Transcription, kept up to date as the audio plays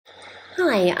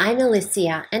Hi, I'm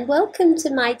Alicia and welcome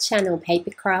to my channel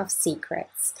Papercraft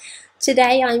Secrets.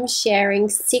 Today I'm sharing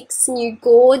 6 new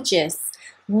gorgeous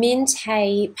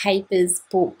Mintay Papers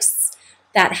books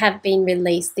that have been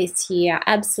released this year.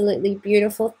 Absolutely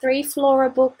beautiful. 3 Flora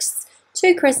books,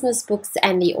 2 Christmas books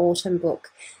and the autumn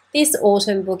book. This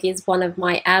autumn book is one of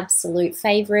my absolute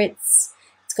favorites.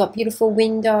 It's got beautiful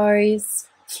windows,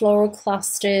 floral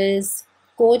clusters,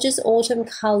 gorgeous autumn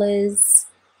colors,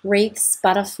 wreaths,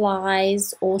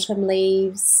 butterflies, autumn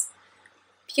leaves.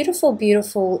 Beautiful,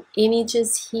 beautiful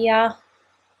images here.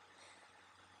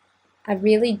 I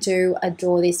really do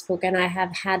adore this book and I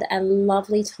have had a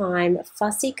lovely time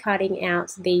fussy cutting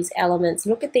out these elements.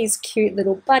 Look at these cute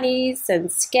little bunnies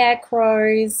and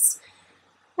scarecrows.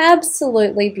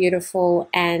 Absolutely beautiful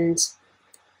and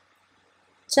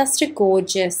just a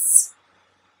gorgeous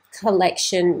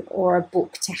collection or a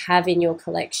book to have in your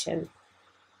collection.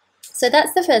 So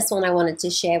that's the first one I wanted to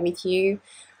share with you,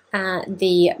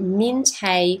 the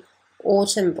Mintay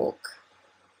Autumn book.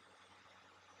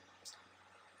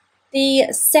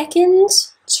 The second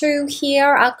 2 here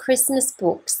are Christmas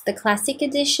books, the Classic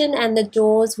Edition and the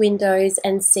Doors, Windows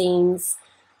and Scenes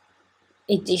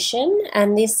edition.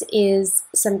 And this is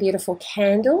some beautiful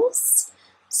candles,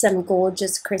 some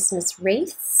gorgeous Christmas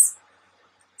wreaths,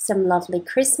 some lovely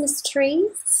Christmas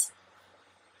trees,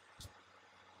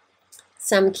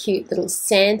 some cute little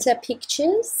Santa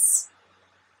pictures,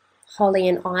 holly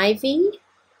and ivy,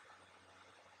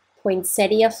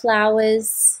 poinsettia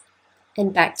flowers,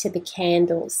 and back to the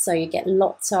candles. So you get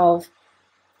lots of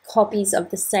copies of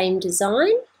the same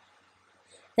design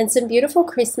and some beautiful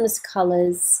Christmas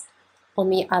colors on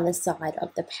the other side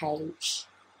of the page.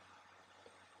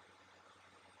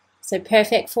 So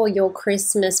perfect for your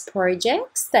Christmas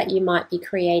projects that you might be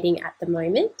creating at the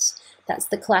moment. That's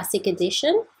the Classic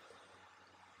Edition.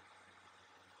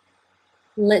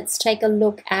 Let's take a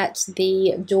look at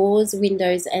the Doors,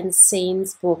 Windows and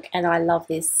Scenes book, and I love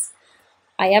this.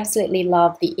 I absolutely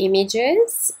love the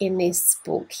images in this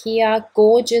book here.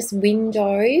 Gorgeous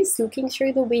windows, looking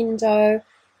through the window,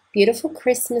 beautiful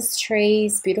Christmas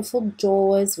trees, beautiful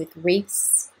doors with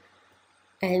wreaths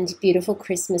and beautiful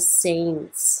Christmas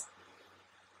scenes.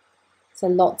 So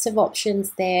lots of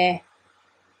options there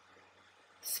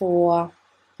for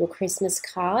your Christmas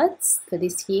cards for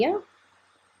this year.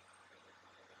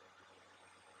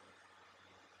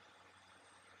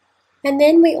 And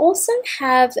then we also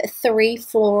have 3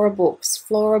 Flora books,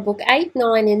 Flora Book 8,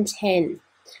 9 and 10.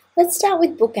 Let's start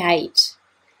with Book 8.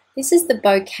 This is the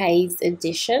Bouquets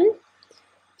edition.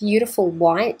 Beautiful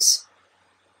white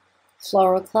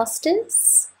floral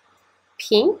clusters,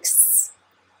 pinks,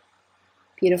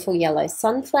 beautiful yellow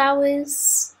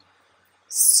sunflowers,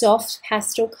 soft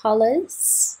pastel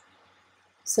colours,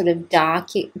 sort of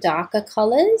darker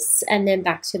colours, and then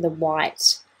back to the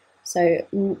white. So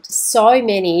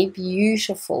many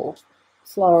beautiful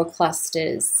floral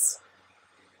clusters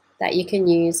that you can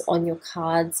use on your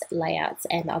cards, layouts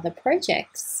and other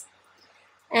projects.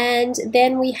 And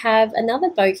then we have another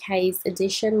Bouquets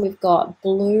edition. We've got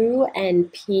blue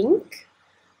and pink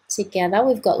together.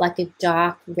 We've got like a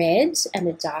dark red and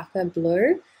a darker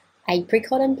blue,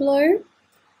 apricot and blue.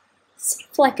 Sort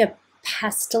of like a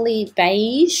pastel-y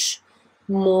beige,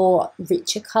 more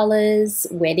richer colors,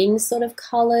 wedding sort of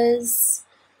colors.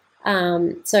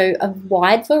 So a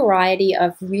wide variety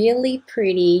of really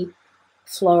pretty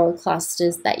floral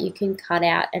clusters that you can cut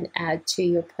out and add to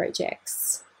your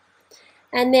projects.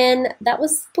 And then that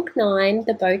was book 9,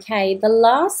 the Bouquet. The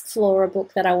last Flora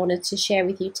book that I wanted to share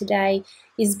with you today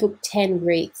is book 10,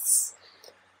 Wreaths.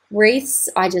 Wreaths,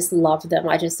 I just love them.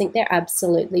 I just think they're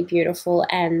absolutely beautiful.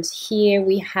 And here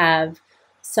we have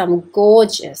some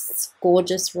gorgeous,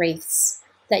 gorgeous wreaths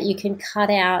that you can cut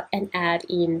out and add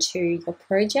into your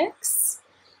projects.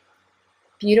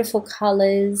 Beautiful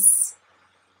colors,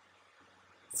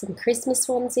 some Christmas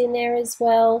ones in there as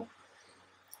well.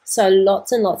 So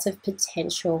lots and lots of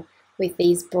potential with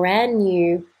these brand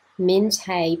new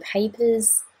Mintay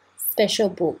Papers special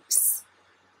books.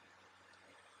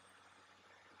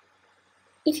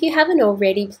 If you haven't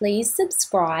already, please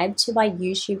subscribe to my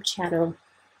YouTube channel.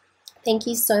 Thank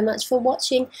you so much for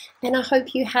watching, and I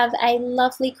hope you have a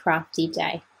lovely crafty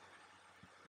day.